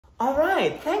All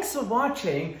right, thanks for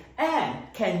watching. And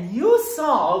can you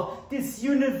solve this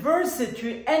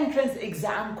university entrance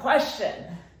exam question?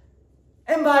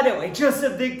 And by the way, just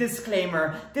a big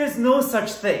disclaimer, there's no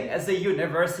such thing as a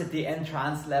university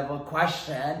entrance level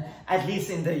question, at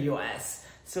least in the US.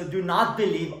 So do not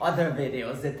believe other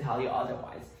videos that tell you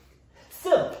otherwise.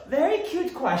 So, very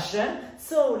cute question.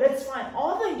 So let's find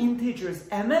all the integers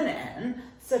m and n,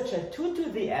 such that 2 to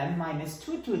the n minus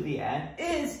 2 to the n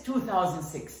is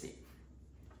 2060.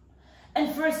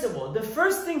 And first of all, the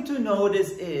first thing to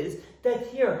notice is that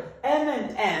here, m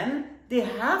and n, they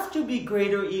have to be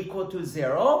greater or equal to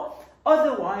 0.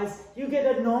 Otherwise, you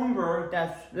get a number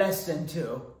that's less than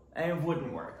 2, and it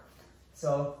wouldn't work.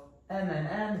 So, m and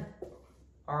n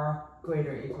are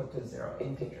greater or equal to 0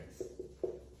 integers.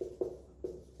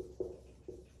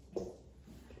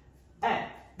 And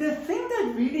the thing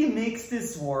that really makes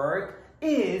this work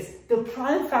is the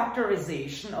prime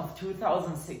factorization of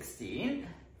 2016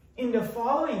 in the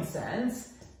following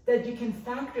sense, that you can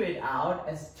factor it out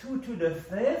as 2 to the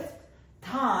 5th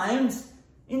times,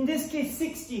 in this case,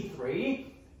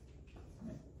 63.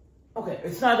 Okay,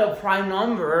 it's not a prime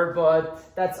number,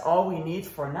 but that's all we need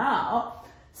for now.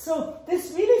 So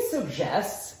this really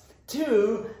suggests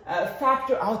to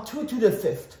factor out 2 to the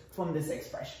 5th from this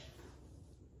expression.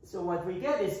 So what we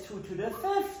get is 2 to the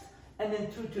 5th, and then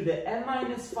 2 to the n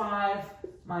minus 5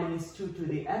 minus 2 to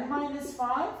the n minus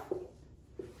 5.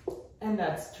 And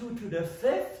that's 2 to the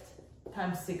 5th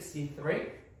times 63.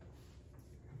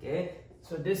 Okay,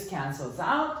 so this cancels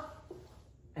out.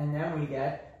 And then we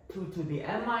get 2 to the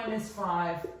n minus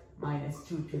 5 minus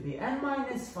 2 to the n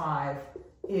minus 5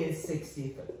 is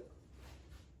 63.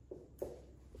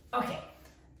 Okay,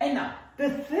 and now the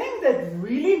thing that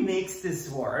really makes this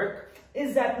work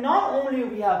is that not only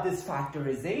we have this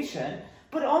factorization,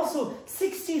 but also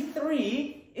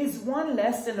 63 is 1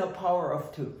 less than the power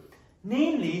of 2.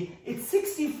 Namely, it's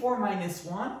 64 minus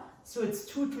 1, so it's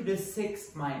 2 to the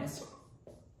 6th minus 1.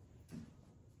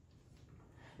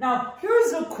 Now,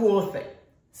 here's the cool thing.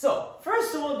 So,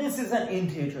 first of all, this is an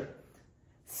integer.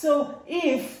 So,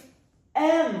 if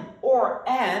m or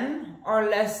n are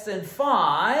less than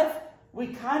 5, we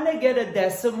kind of get a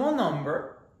decimal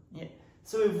number. Yeah.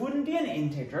 So it wouldn't be an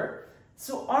integer.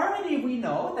 So already we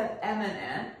know that m and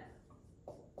n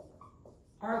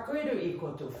are greater or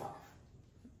equal to 5.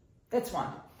 That's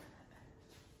one.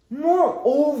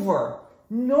 Moreover,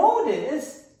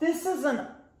 notice this is an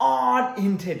odd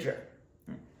integer.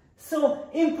 So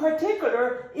in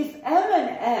particular, if m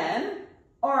and n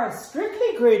are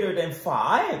strictly greater than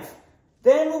 5,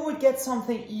 then we would get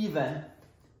something even.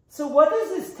 So what is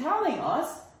this telling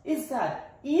us is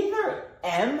that either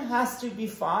m has to be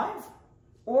 5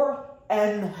 or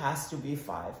n has to be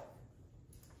 5.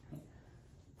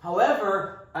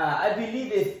 However, I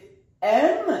believe if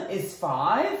m is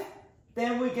 5,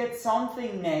 then we get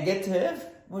something negative,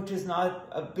 which is not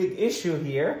a big issue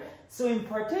here. So in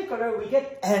particular, we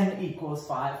get n equals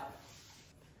 5.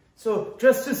 So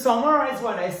just to summarize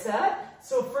what I said,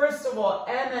 so first of all,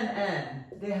 m and n,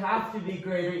 they have to be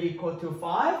greater or equal to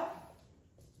 5.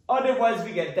 Otherwise,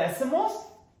 we get decimals.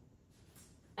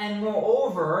 And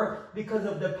moreover, because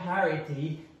of the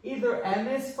parity, either m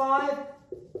is 5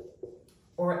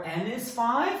 or n is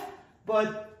 5.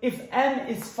 But if m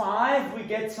is 5, we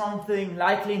get something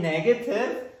likely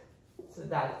negative. So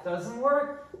that doesn't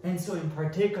work. And so in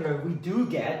particular, we do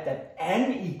get that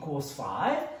n equals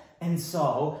 5. And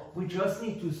so we just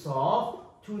need to solve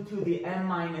 2 to the n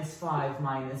minus 5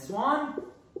 minus 1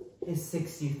 is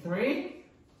 63.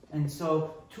 And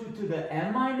so 2 to the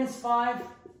n minus 5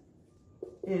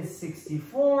 is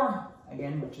 64,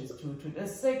 again, which is 2 to the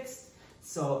 6th.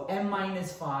 So m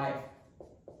minus 5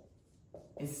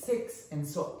 is 6, and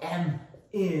so m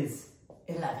is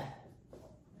 11.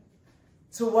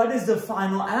 So what is the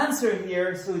final answer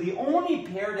here? So the only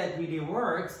pair that really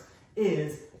works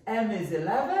is m is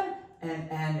 11 and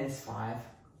n is 5.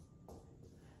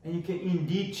 And you can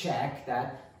indeed check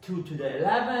that 2 to the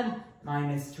 11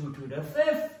 minus 2 to the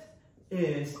 5th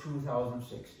is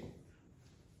 2060.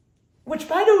 Which,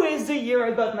 by the way, is the year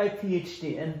I got my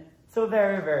PhD in. So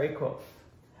very, very cool.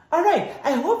 All right,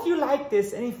 I hope you like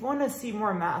this. And if you want to see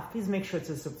more math, please make sure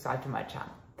to subscribe to my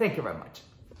channel. Thank you very much.